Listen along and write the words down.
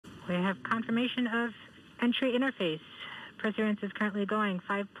We have confirmation of entry interface. Perseverance is currently going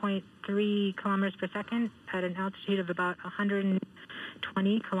 5.3 kilometers per second at an altitude of about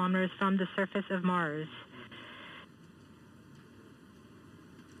 120 kilometers from the surface of Mars.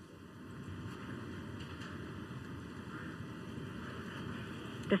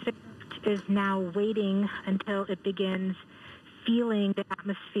 The spacecraft is now waiting until it begins feeling the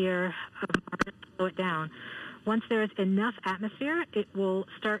atmosphere of Mars to slow it down. Once there is enough atmosphere, it will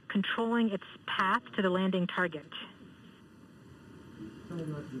start controlling its path to the landing target.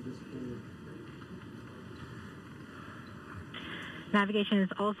 Navigation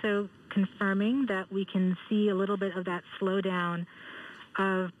is also confirming that we can see a little bit of that slowdown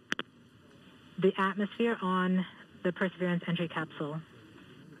of the atmosphere on the Perseverance entry capsule.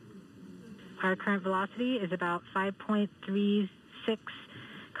 Our current velocity is about 5.36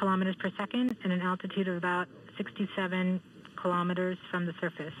 kilometers per second and an altitude of about 67 kilometers from the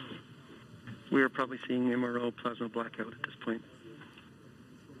surface. We are probably seeing MRO plasma blackout at this point.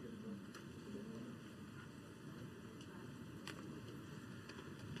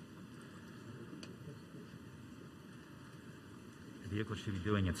 The vehicle should be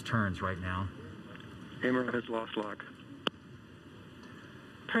doing its turns right now. MRO has lost lock.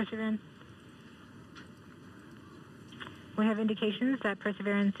 Perseverance. We have indications that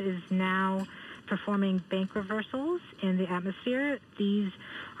Perseverance is now performing bank reversals in the atmosphere. These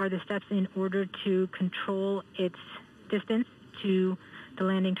are the steps in order to control its distance to the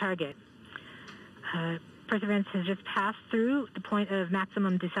landing target. Perseverance has just passed through the point of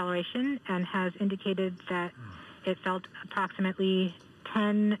maximum deceleration and has indicated that it felt approximately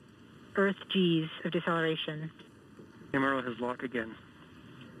 10 Earth Gs of deceleration. MRO has lock again.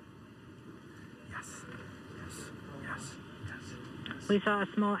 We saw a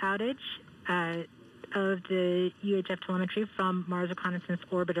small outage of the UHF telemetry from Mars Reconnaissance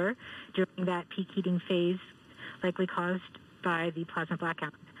Orbiter during that peak heating phase, likely caused by the plasma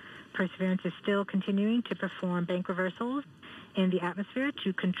blackout. Perseverance is still continuing to perform bank reversals in the atmosphere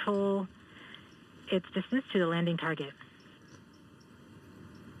to control its distance to the landing target.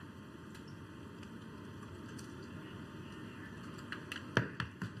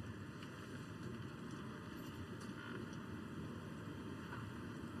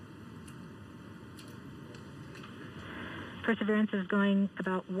 Perseverance is going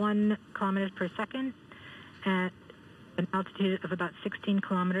about 1 kilometers per second at an altitude of about 16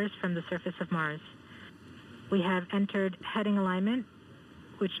 kilometers from the surface of Mars. We have entered heading alignment,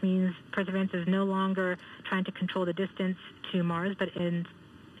 which means Perseverance is no longer trying to control the distance to Mars, to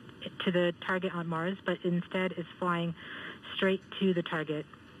the target on Mars, but instead is flying straight to the target.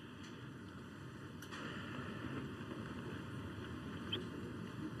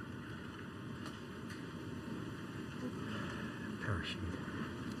 Parachute.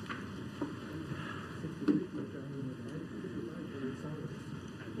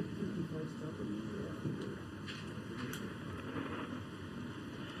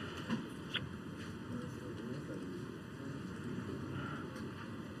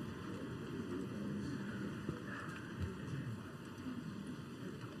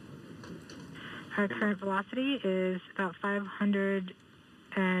 Our current velocity is about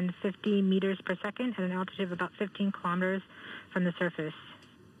 550 meters per second at an altitude of about 15 kilometers from the surface.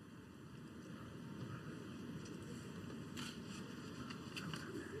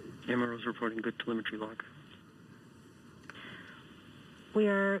 MRO is reporting good telemetry log. We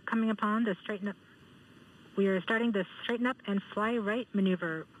are coming upon the straighten up. We are starting the straighten up and fly right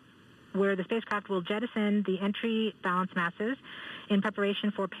maneuver, where the spacecraft will jettison the entry balance masses in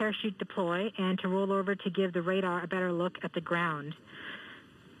preparation for parachute deploy and to roll over to give the radar a better look at the ground.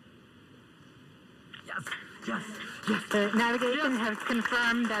 Yes. The navigation has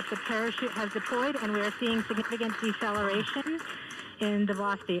confirmed that the parachute has deployed, and we are seeing significant deceleration in the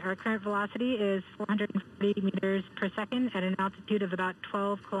velocity. Our current velocity is 440 meters per second at an altitude of about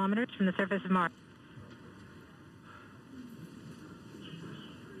 12 kilometers from the surface of Mars.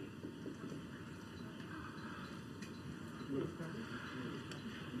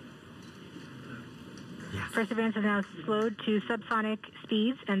 Perseverance is now slowed to subsonic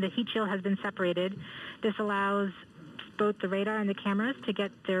speeds, and the heat shield has been separated. This allows both the radar and the cameras to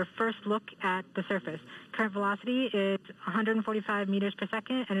get their first look at the surface. Current velocity is 145 meters per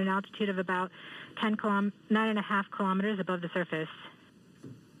second at an altitude of about 9.5 kilometers above the surface.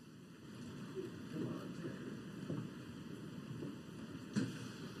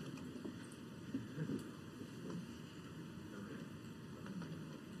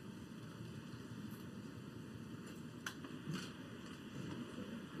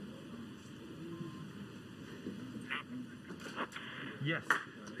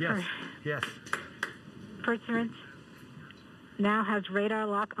 Yes. Yes. Perseverance now has radar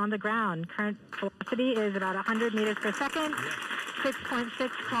lock on the ground. Current velocity is about 100 meters per second, 6.6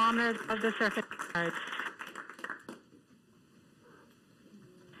 kilometers above the surface of Mars.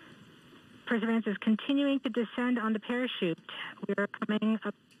 Perseverance is continuing to descend on the parachute. We are coming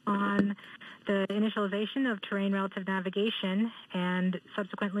up on the initialization of terrain relative navigation and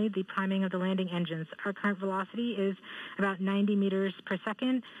subsequently the priming of the landing engines. Our current velocity is about 90 meters per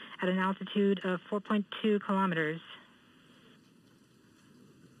second at an altitude of 4.2 kilometers.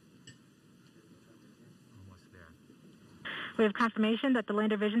 Almost there. We have confirmation that the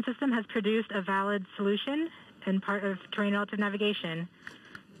lander vision system has produced a valid solution and part of terrain relative navigation.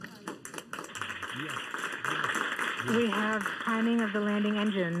 Yes. We have priming of the landing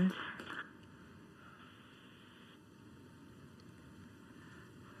engines.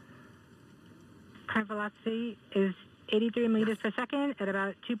 Current velocity is 83 meters per second at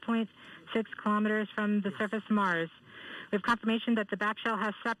about 2.6 kilometers from the surface of Mars. We have confirmation that the back shell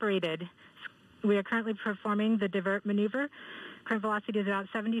has separated. We are currently performing the divert maneuver. Current velocity is about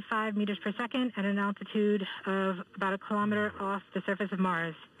 75 meters per second at an altitude of about a kilometer off the surface of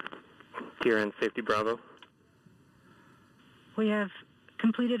Mars. Here in Safety Bravo. We have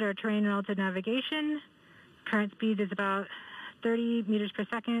completed our terrain relative navigation. Current speed is about 30 meters per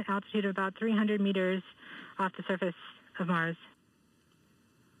second, altitude of about 300 meters off the surface of Mars.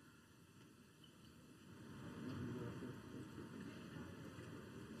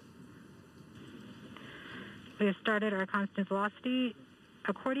 We have started our constant velocity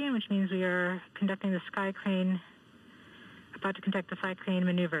accordion, which means we are conducting the sky crane, about to conduct the sky crane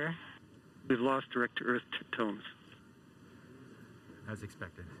maneuver. We've lost direct-to-earth tones. As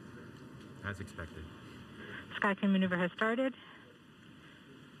expected. As expected. Sky crane maneuver has started,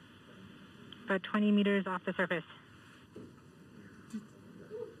 about 20 meters off the surface.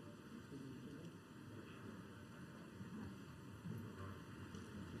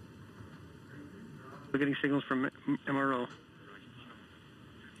 We're getting signals from MRO.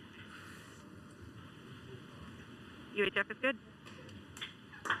 UHF is good.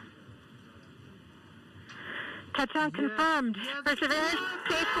 Touchdown confirmed. Perseverance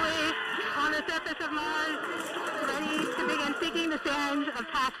safely on the surface of Mars, ready to begin seeking the sands of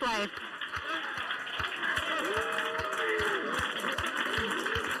past life.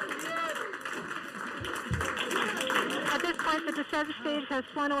 At this point, the descent stage has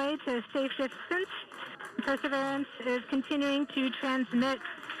flown away to a safe distance. Perseverance is continuing to transmit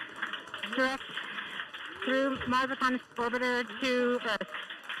direct through Mars Reconnaissance Orbiter to Earth.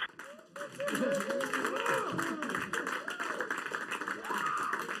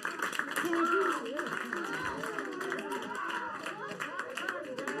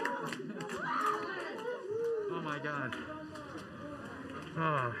 Oh my God.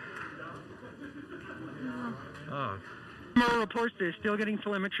 Oh. Oh. MRO reports they're still getting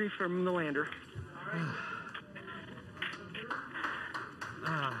telemetry from the lander.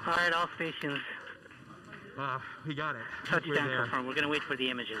 All right, all stations. We got it. Touchdown confirmed. We're going to wait for the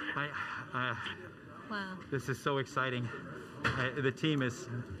images. Wow. This is so exciting. The team is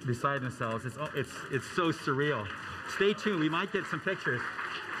beside themselves. It's so surreal. Stay tuned. We might get some pictures.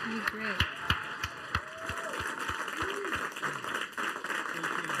 That'd be great.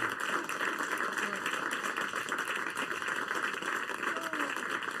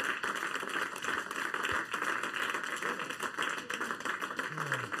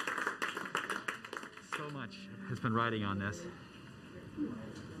 So much has been riding on this.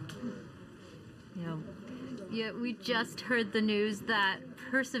 Yeah, we just heard the news that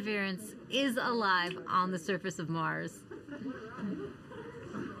Perseverance is alive on the surface of Mars.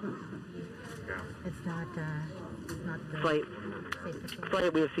 It's not the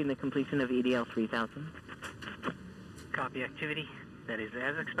Flight, we have seen the completion of EDL 3000. Copy activity. That is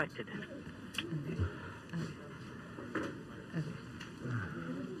as expected.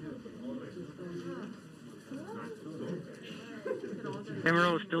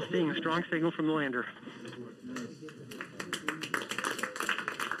 MRO is still seeing a strong signal from the lander.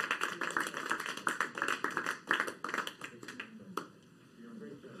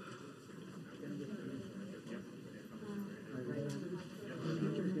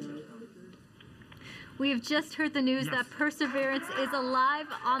 We have just heard the news that Perseverance is alive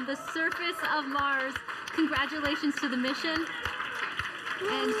on the surface of Mars. Congratulations to the mission.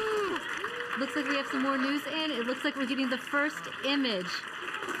 And looks like we have some more news in. It looks like we're getting the first image.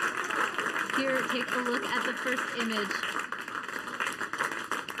 Here, take a look at the first image.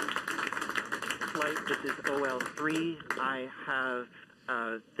 Flight, this is OL3. I have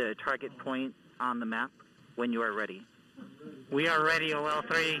the target point on the map when you are ready. We are ready,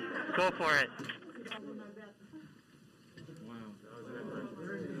 OL3. Go for it.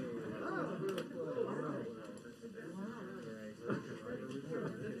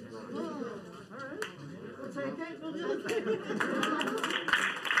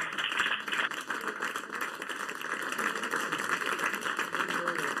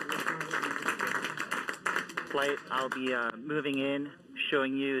 Flight, I'll be moving in,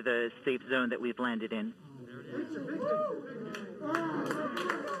 showing you the safe zone that we've landed in.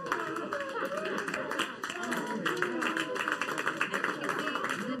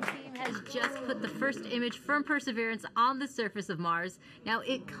 Just put the first image from Perseverance on the surface of Mars. Now,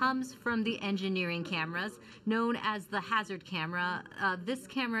 it comes from the engineering cameras, known as the hazard camera. This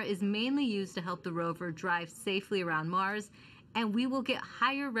camera is mainly used to help the rover drive safely around Mars, and we will get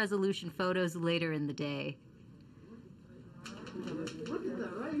higher resolution photos later in the day. Look at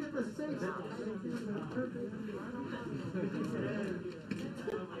that, right? You get the safe.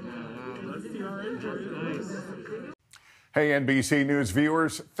 Hey, NBC News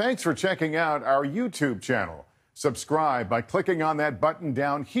viewers, thanks for checking out our YouTube channel. Subscribe by clicking on that button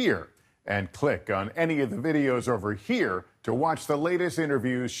down here and click on any of the videos over here to watch the latest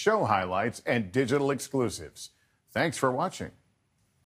interviews, show highlights, and digital exclusives. Thanks for watching.